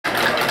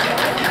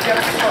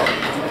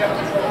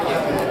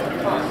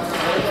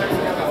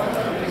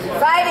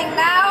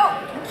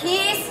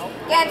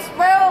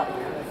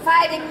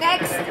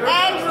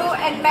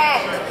and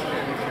Matt.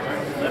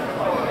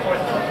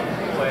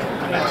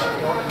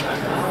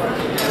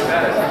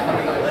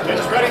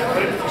 Judges ready?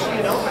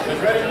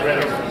 Judges ready?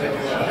 Ready.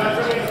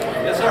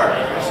 Yes, sir.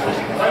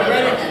 Fight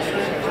ready?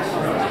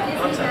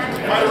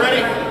 Fight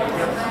ready?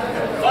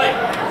 Fight.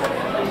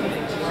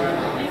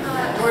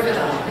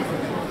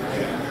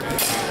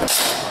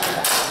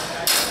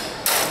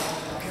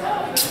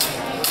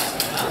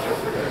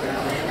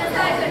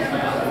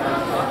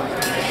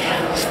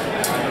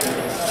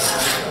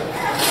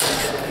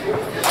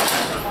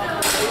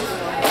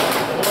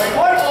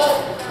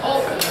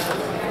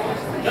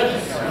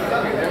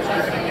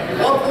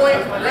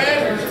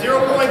 Red, 0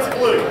 points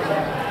blue.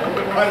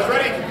 Fighters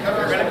ready?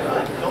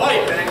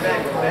 Fight! Bang,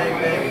 bang, bang,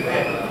 bang,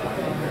 bang.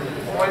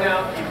 Point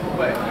out, equal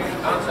way.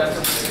 Nonsense.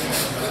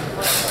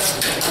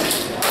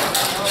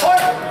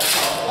 Fight!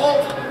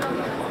 Hold.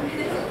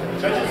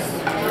 Judges,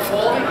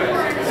 hold.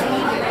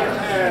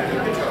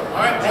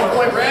 Alright, 1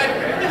 point red,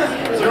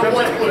 0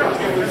 points blue.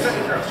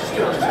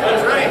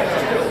 Fighters ready?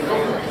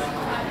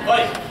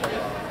 Fight!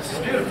 This is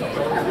beautiful.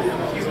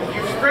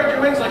 You spread your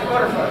wings like a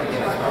butterfly.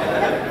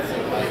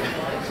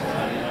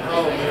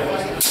 Oh, man.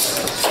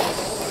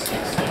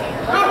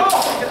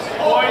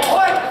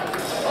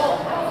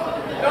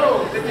 No,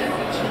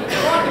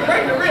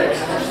 right in the ribs.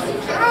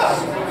 Shut up.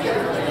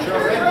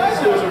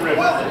 It was a rib.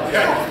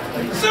 Okay.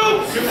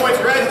 2 points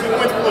red, 2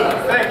 points blue.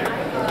 Thank you.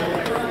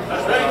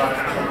 That's ready.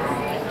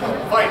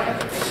 Fight.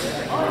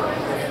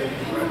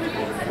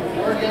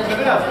 Keep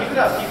it up, keep it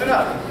up, keep it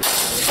up.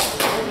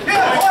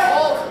 Yeah, fight.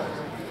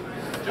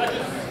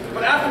 Judges.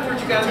 But afterwards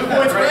you guys 2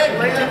 points red,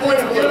 2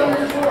 points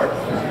blue.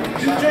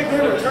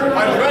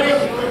 I'm ready.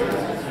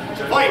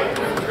 Fight.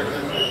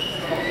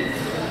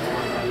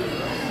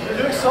 You're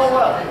doing so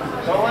well.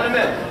 Don't let him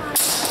in.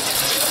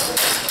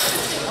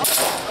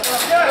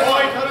 Yeah,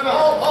 point.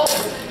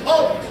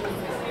 Hold.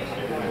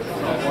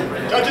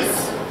 Judges.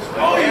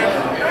 Oh,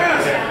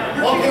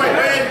 yeah. 1 point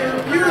red,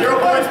 0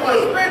 points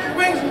blue. Spread your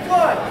wings and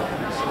fly.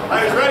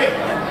 I'm ready.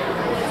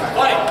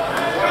 Fight.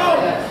 Go.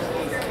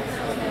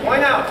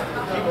 Point out.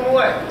 Keep him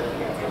away.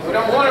 We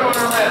don't want him on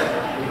our land.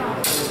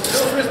 No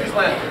frisbees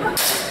land.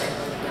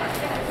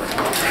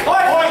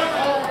 Point!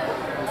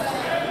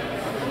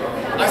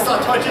 I saw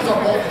touches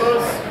on both of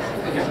those.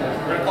 We're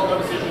going to call no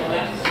decision on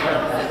that.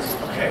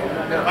 Okay.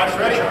 Now, I'm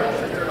ready.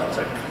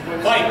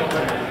 Fight.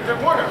 Good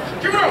corner.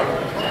 Keep room.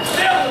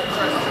 Down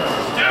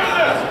with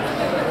this.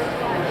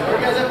 Where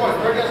you guys at point?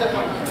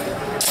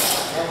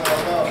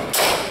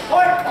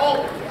 Point.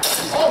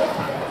 Hold.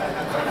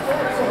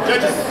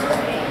 Judges.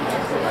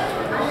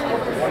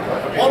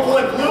 1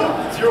 point blue,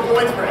 0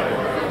 points red.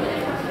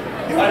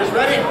 Fighters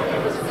ready?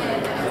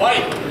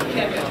 Fight!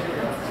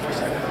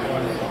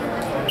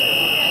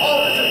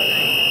 Hold!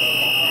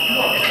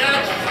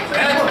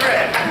 Match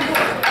red!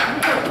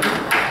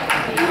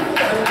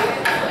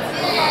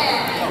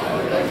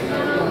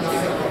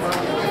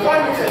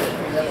 Fine with it.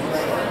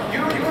 You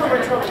were my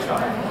trouble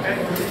child, okay?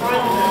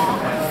 Fine with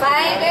it.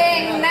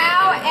 Fighting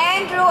now,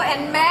 Andrew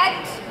and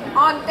Matt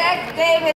on deck, David.